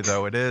importantly,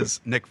 though, it is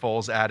Nick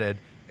Foles added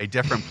a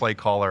different play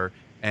caller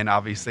and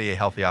obviously a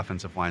healthy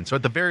offensive line. So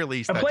at the very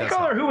least, a play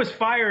caller who was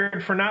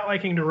fired for not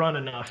liking to run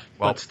enough,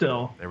 but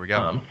still. There we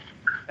go.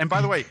 And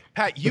by the way,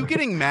 Pat, you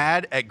getting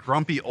mad at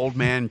grumpy old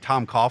man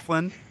Tom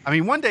Coughlin? I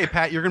mean, one day,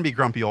 Pat, you're going to be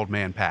grumpy old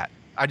man Pat.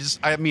 I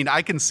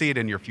can see it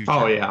in your future.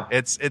 Oh, yeah.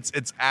 It's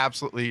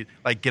absolutely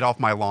like get off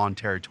my lawn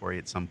territory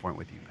at some point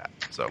with you, Pat.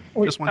 So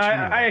just want you to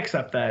know. I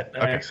accept that.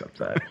 Okay. I accept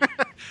that.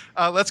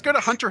 Let's go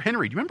to Hunter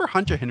Henry. Do you remember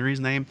Hunter Henry's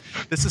name?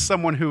 This is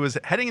someone who is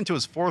heading into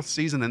his 4th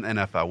season in the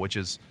NFL, which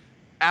is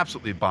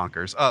absolutely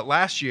bonkers.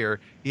 Last year,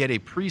 he had a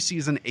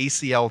preseason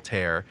ACL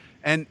tear.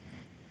 And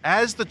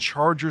as the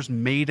Chargers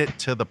made it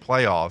to the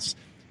playoffs,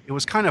 it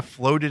was kind of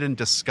floated and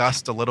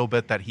discussed a little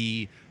bit that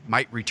he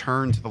might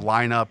return to the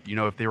lineup,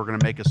 if they were going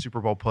to make a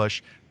Super Bowl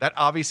push. That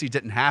obviously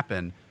didn't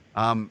happen.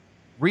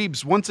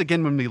 Reeves, once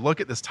again, when we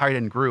look at this tight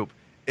end group,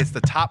 it's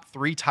the top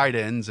 3 tight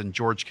ends and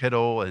George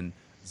Kittle and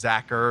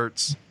Zach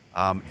Ertz.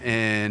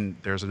 And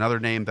there's another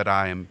name that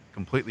I am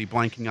completely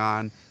blanking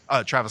on,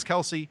 Travis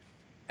Kelce.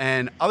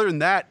 And other than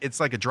that, it's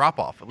like a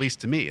drop-off, at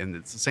least to me. And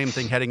it's the same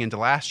thing heading into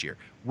last year.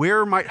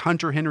 Where might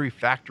Hunter Henry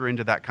factor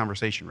into that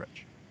conversation,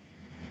 Rich?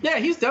 Yeah,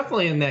 he's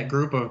definitely in that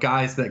group of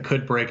guys that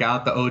could break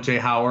out, the O.J.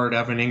 Howard,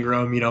 Evan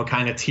Ingram,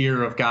 kind of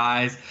tier of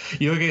guys.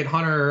 You look at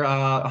Hunter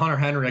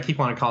Henry. I keep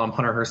wanting to call him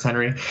Hunter Hearst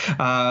Henry,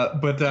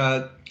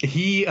 but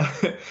he's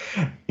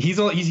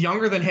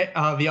younger than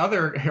the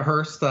other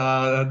Hurst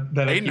that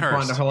I keep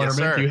wanting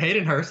to into.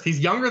 Hayden Hurst. He's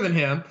younger than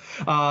him.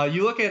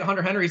 You look at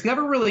Hunter Henry. He's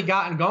never really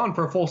gone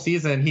for a full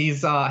season.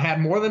 He's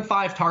had more than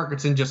 5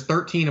 targets in just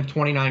 13 of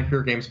 29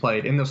 pure games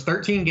played. In those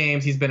 13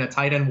 games, he's been a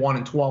tight end 1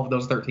 in 12 of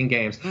those 13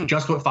 games,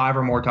 just with 5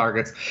 or more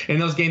targets. In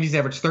those games, he's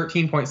averaged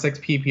 13.6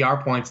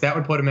 PPR points. That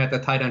would put him at the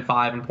tight end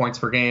 5 in points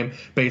per game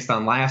based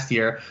on last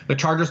year. The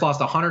Chargers lost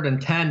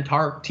 110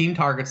 team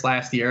targets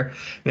last year.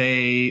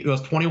 It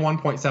was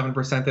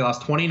 21.7%. They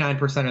lost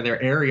 29% of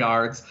their air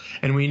yards.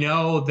 And we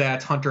know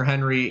that Hunter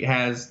Henry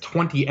has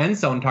 20 end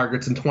zone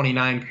targets in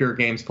 29 pure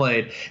games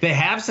played. They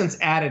have since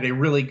added a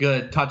really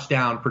good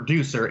touchdown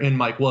producer in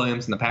Mike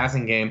Williams in the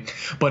passing game.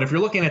 But if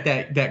you're looking at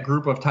that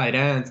group of tight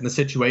ends and the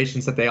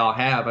situations that they all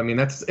have, I mean,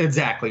 that's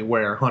exactly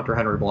where Hunter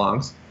Henry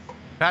belongs.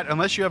 Pat,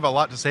 unless you have a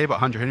lot to say about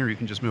Hunter Henry, you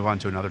can just move on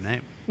to another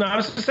name. No, I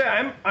was going to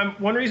say, I'm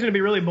one reason to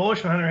be really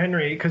bullish on Hunter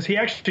Henry because he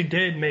actually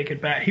did make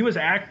it back. He was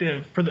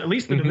active for at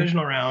least the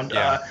divisional round.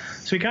 Yeah.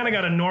 So he kind of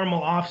got a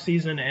normal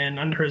offseason and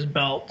under his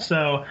belt.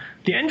 So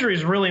the injury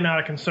is really not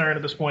a concern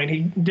at this point. He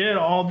did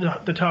all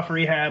the tough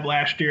rehab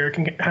last year,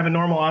 can have a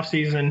normal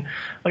offseason.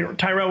 Like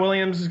Tyrell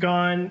Williams is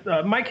gone.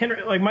 Mike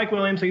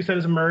Williams, like you said,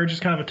 has emerged as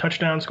kind of a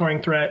touchdown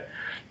scoring threat.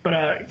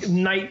 But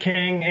Night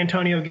King,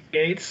 Antonio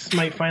Gates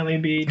might finally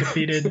be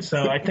defeated.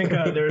 So I think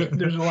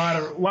there's a lot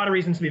of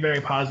reasons to be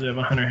very positive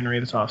on Hunter Henry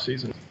this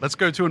offseason. Let's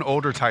go to an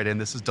older tight end.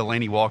 This is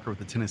Delanie Walker with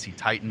the Tennessee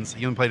Titans.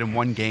 He only played in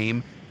one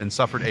game, then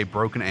suffered a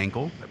broken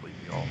ankle. I believe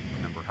we all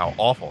remember how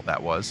awful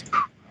that was.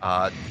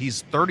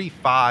 He's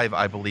 35,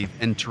 I believe,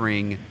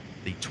 entering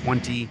the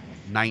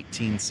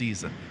 2019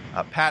 season.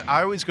 Pat,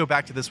 I always go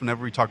back to this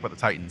whenever we talk about the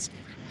Titans.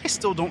 I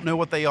still don't know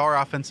what they are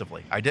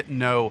offensively. I didn't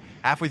know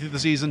halfway through the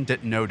season,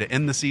 didn't know to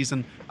end the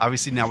season.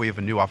 Obviously, now we have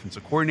a new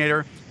offensive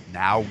coordinator.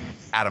 Now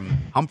Adam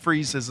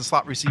Humphries is the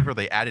slot receiver.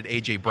 They added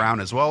A.J.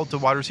 Brown as well to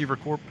wide receiver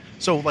corp.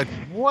 So,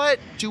 what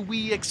do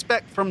we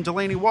expect from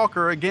Delanie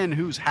Walker, again,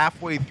 who's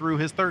halfway through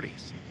his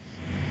 30s?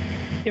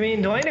 I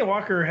mean, Delanie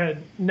Walker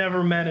had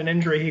never met an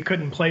injury he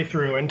couldn't play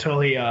through until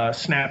he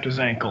snapped his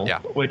ankle,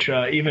 which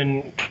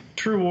even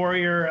true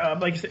warrior,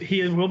 like I said,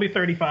 he will be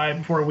 35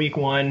 before week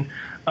 1.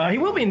 He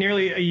will be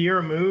nearly a year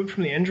removed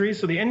from the injury,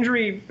 so the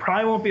injury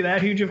probably won't be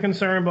that huge of a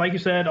concern. But like you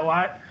said,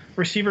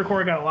 receiver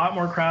core got a lot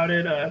more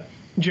crowded.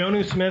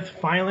 Jonnu Smith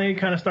finally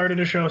kind of started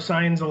to show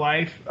signs of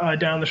life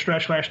down the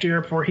stretch last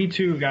year before he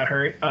too got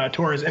hurt,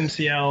 tore his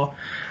MCL.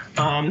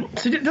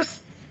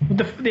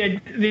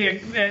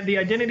 The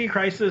identity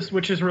crisis,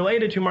 which is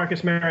related to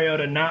Marcus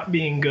Mariota not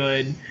being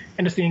good,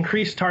 and just the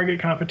increased target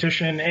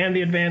competition and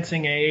the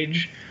advancing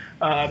age,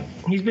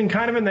 he's been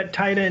kind of in that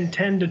tight end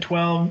 10 to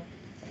 12,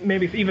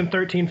 maybe even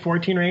 13,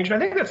 14 range. And I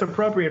think that's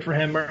appropriate for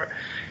him.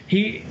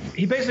 He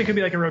basically could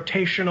be like a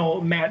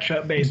rotational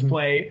matchup-based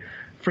play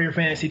for your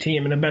fantasy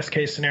team in the best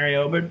case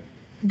scenario. But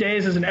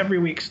days as an every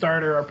week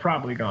starter are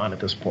probably gone at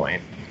this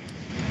point.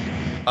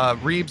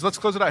 Reeves, let's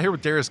close it out here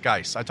with Darius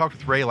Geis. I talked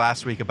with Ray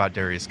last week about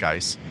Darius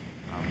Geis,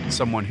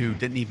 someone who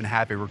didn't even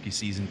have a rookie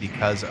season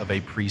because of a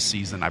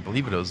preseason. I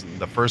believe it was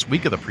the first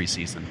week of the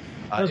preseason.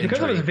 It was because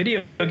of his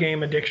video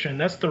game addiction.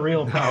 That's the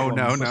real problem.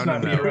 No. Let's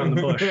not beat around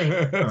the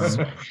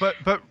bush.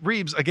 But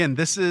Reeves, again,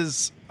 this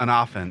is an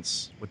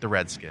offense with the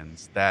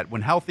Redskins that,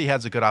 when healthy,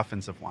 has a good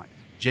offensive line.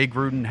 Jay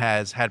Gruden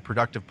has had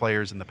productive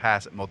players in the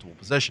past at multiple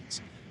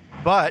positions,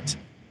 but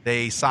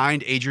they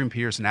signed Adrian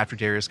Peterson after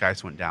Darius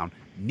Geis went down.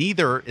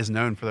 Neither is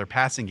known for their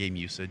passing game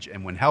usage,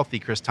 and when healthy,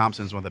 Chris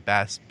Thompson is one of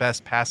the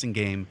best passing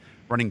game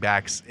running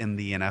backs in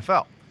the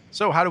NFL.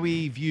 So how do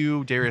we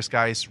view Darius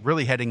Geis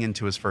really heading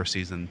into his first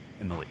season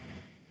in the league?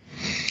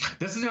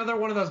 This is another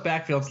one of those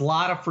backfields. A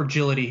lot of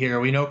fragility here.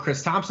 We know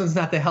Chris Thompson's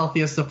not the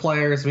healthiest of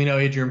players. We know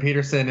Adrian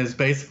Peterson is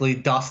basically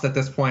dust at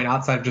this point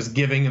outside of just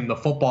giving him the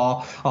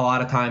football a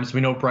lot of times.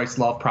 We know Bryce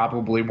Love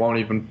probably won't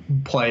even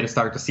play to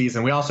start the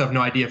season. We also have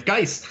no idea if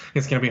Geis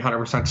is going to be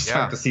 100% to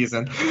start the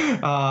season.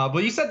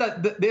 But you said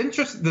that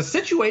the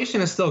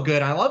situation is still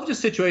good. I love the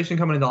situation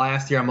coming into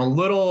last year. I'm a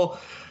little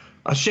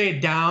a shade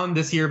down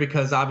this year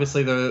because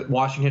obviously the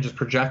Washington just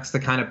projects to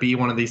kind of be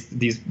one of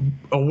these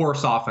a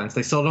worse offense.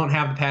 They still don't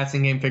have the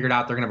passing game figured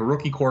out. They're going to have a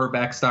rookie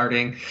quarterback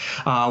starting,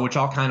 which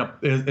all kind of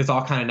is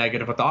all kind of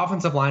negative. But the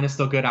offensive line is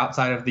still good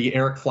outside of the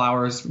Eric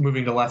Flowers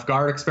moving to left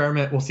guard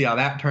experiment. We'll see how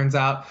that turns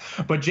out.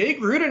 But Jay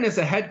Gruden, as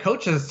a head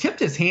coach, has tipped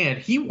his hand.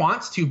 He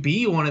wants to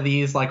be one of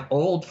these like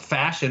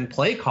old-fashioned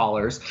play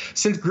callers.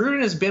 Since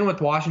Gruden has been with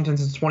Washington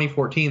since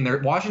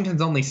 2014,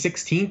 Washington's only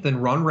 16th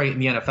in run rate in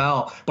the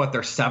NFL, but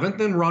they're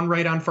 7th in run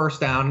rate on first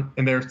down,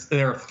 and they're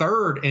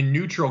 3rd in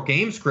neutral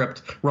game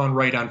script run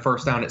rate on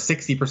first down at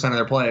 60% of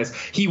their plays.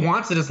 He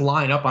wants to just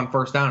line up on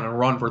first down and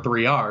run for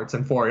 3 yards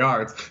and 4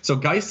 yards. So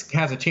Geis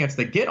has a chance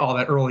to get all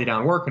that early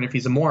down work, and if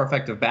he's a more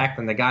effective back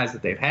than the guys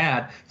that they've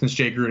had since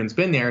Jay Gruden's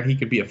been there, he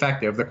could be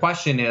effective. The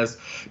question is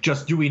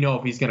just, do we know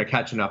if he's going to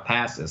catch enough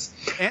passes?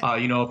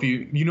 If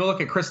you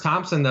look at Chris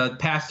Thompson, the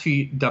past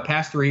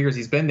 3 years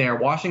he's been there,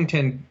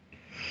 Washington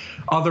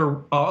other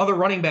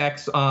running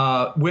backs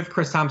with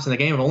Chris Thompson in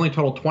the game have only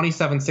totaled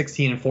 27,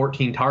 16, and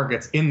 14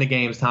 targets in the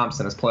games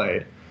Thompson has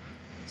played.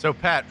 So,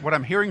 Pat, what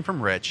I'm hearing from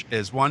Rich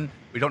is, 1,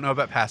 we don't know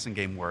about passing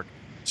game work.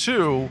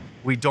 2,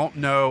 we don't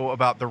know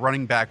about the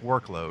running back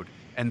workload.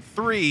 And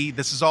 3,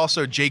 this is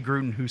also Jay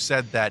Gruden who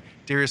said that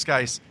Darius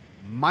Geis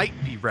might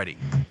be ready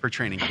for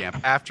training camp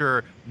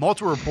after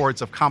multiple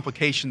reports of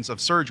complications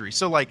of surgery.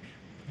 So,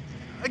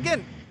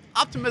 again,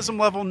 optimism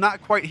level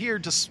not quite here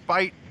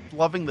despite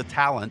loving the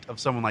talent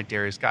of someone like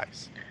Darius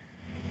Geis.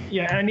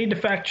 Yeah, I need to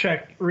fact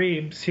check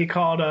Reeves. He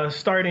called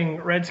starting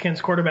Redskins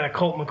quarterback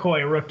Colt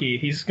McCoy a rookie.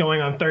 He's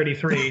going on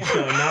 33,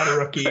 so not a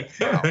rookie.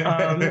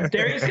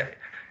 Darius,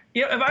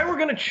 if I were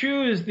going to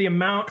choose the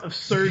amount of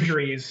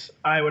surgeries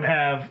I would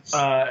have,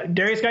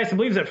 Darius Geis, I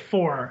believe, is at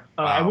 4.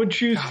 Wow. I would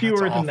choose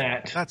fewer than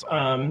that. That's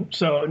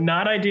so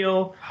not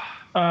ideal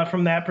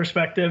from that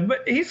perspective.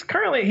 But he's the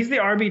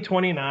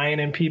RB29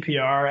 in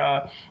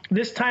PPR.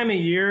 This time of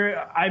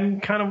year,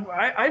 I'm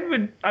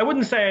I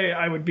wouldn't say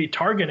I would be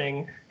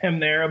targeting him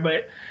there,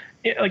 but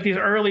like these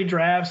early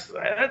drafts,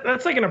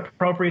 that's like an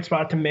appropriate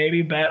spot to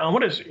maybe bet on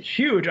what is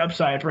huge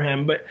upside for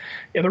him. But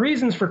the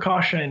reasons for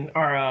caution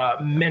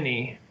are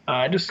many.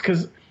 just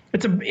because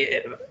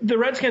the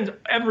Redskins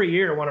every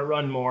year want to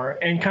run more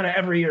and kind of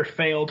every year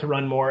fail to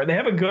run more. They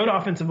have a good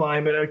offensive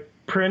line, but a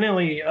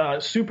perennially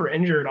super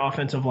injured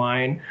offensive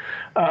line.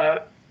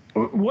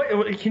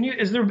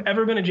 Is there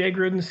ever been a Jay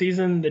Gruden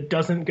season that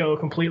doesn't go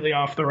completely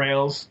off the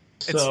rails?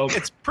 So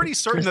it's pretty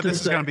certain that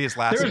this is going to be his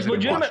last season. There's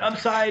legitimate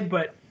upside,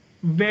 but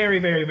very,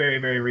 very, very,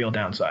 very real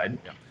downside.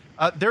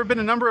 Yeah. There have been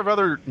a number of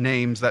other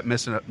names that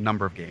miss a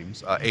number of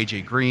games.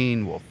 A.J.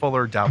 Green, Will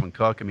Fuller, Dalvin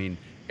Cook. I mean,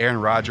 Aaron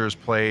Rodgers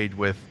played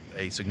with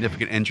a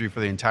significant injury for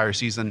the entire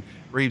season.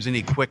 Reeves,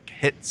 any quick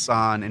hits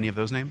on any of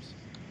those names?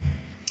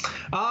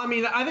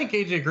 I think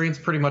A.J. Green's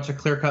pretty much a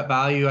clear-cut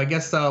value. I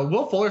guess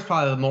Will Fuller's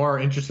probably the more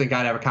interesting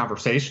guy to have a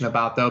conversation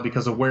about, though,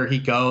 because of where he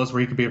goes, where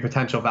he could be a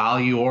potential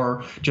value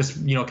or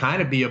just,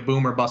 kind of be a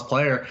boom or bust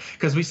player.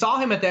 Because we saw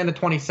him at the end of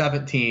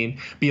 2017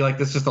 be like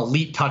this just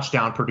elite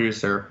touchdown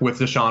producer with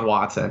Deshaun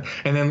Watson.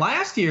 And then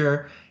last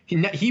year,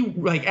 he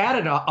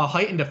added a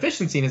heightened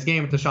efficiency in his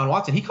game with Deshaun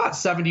Watson. He caught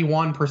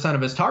 71%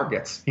 of his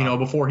targets,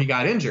 before he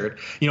got injured.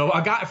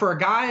 For a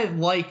guy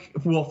like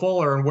Will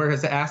Fuller and where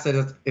the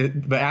assets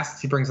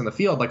he brings in the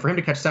field, like for him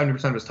to catch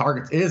 70% of his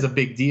targets is a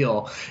big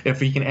deal if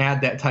he can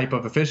add that type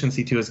of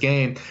efficiency to his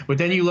game. But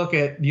then you look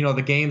at,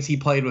 the games he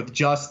played with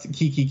just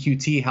Kiki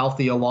QT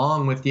healthy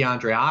along with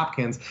DeAndre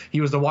Hopkins. He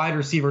was the wide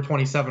receiver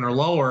 27 or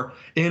lower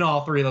in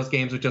all three of those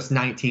games with just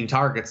 19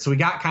 targets. So we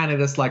got kind of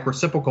this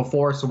reciprocal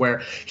force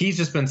where he's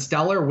just been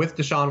stellar with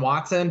Deshaun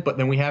Watson, but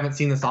then we haven't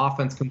seen this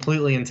offense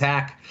completely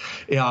intact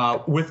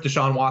with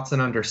Deshaun Watson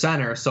under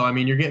center. So,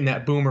 you're getting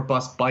that boom or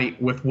bust bite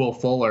with Will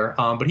Fuller.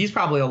 But he's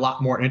probably a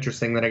lot more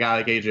interesting than a guy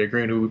like A.J.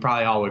 Green, who we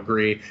probably all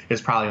agree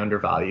is probably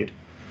undervalued.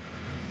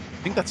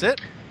 I think that's it.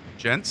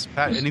 Gents,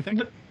 Pat,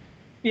 anything?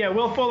 Yeah,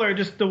 Will Fuller,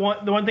 just the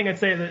one thing I'd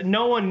say that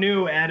no one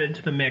new added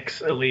to the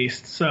mix, at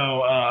least.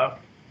 So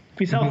if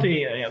he's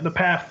healthy, the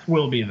path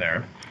will be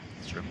there.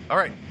 That's true. All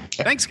right.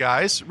 Thanks,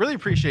 guys. Really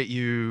appreciate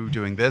you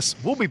doing this.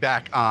 We'll be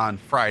back on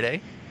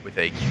Friday with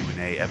a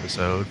Q&A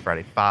episode,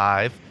 Friday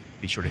 5.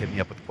 Be sure to hit me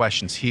up with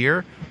questions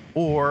here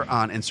or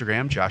on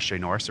Instagram, Josh J.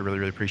 Norris. I really,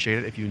 really appreciate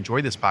it. If you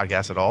enjoy this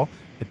podcast at all,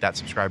 hit that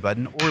subscribe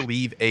button or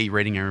leave a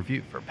rating and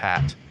review. For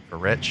Pat, for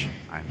Rich,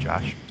 I'm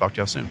Josh. Talk to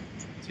y'all soon.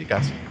 See you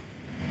guys.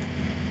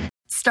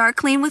 Start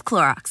clean with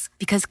Clorox,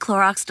 because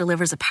Clorox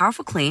delivers a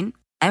powerful clean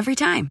every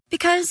time.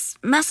 Because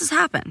messes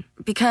happen.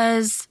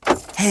 Because...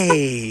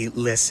 Hey,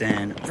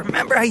 listen.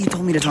 Remember how you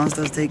told me to toss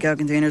those takeout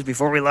containers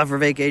before we left for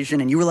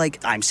vacation? And you were like,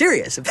 I'm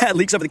serious. If that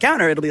leaks over the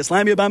counter, it'll be a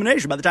slimy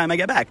abomination by the time I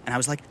get back. And I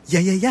was like,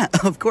 yeah,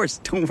 of course.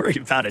 Don't worry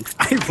about it.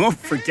 I won't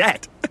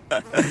forget.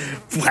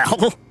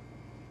 Well...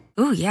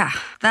 Ooh, yeah,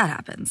 that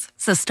happens.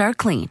 So start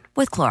clean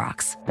with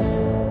Clorox.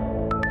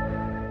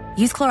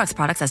 Use Clorox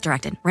products as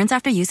directed. Rinse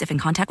after use if in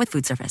contact with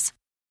food surface.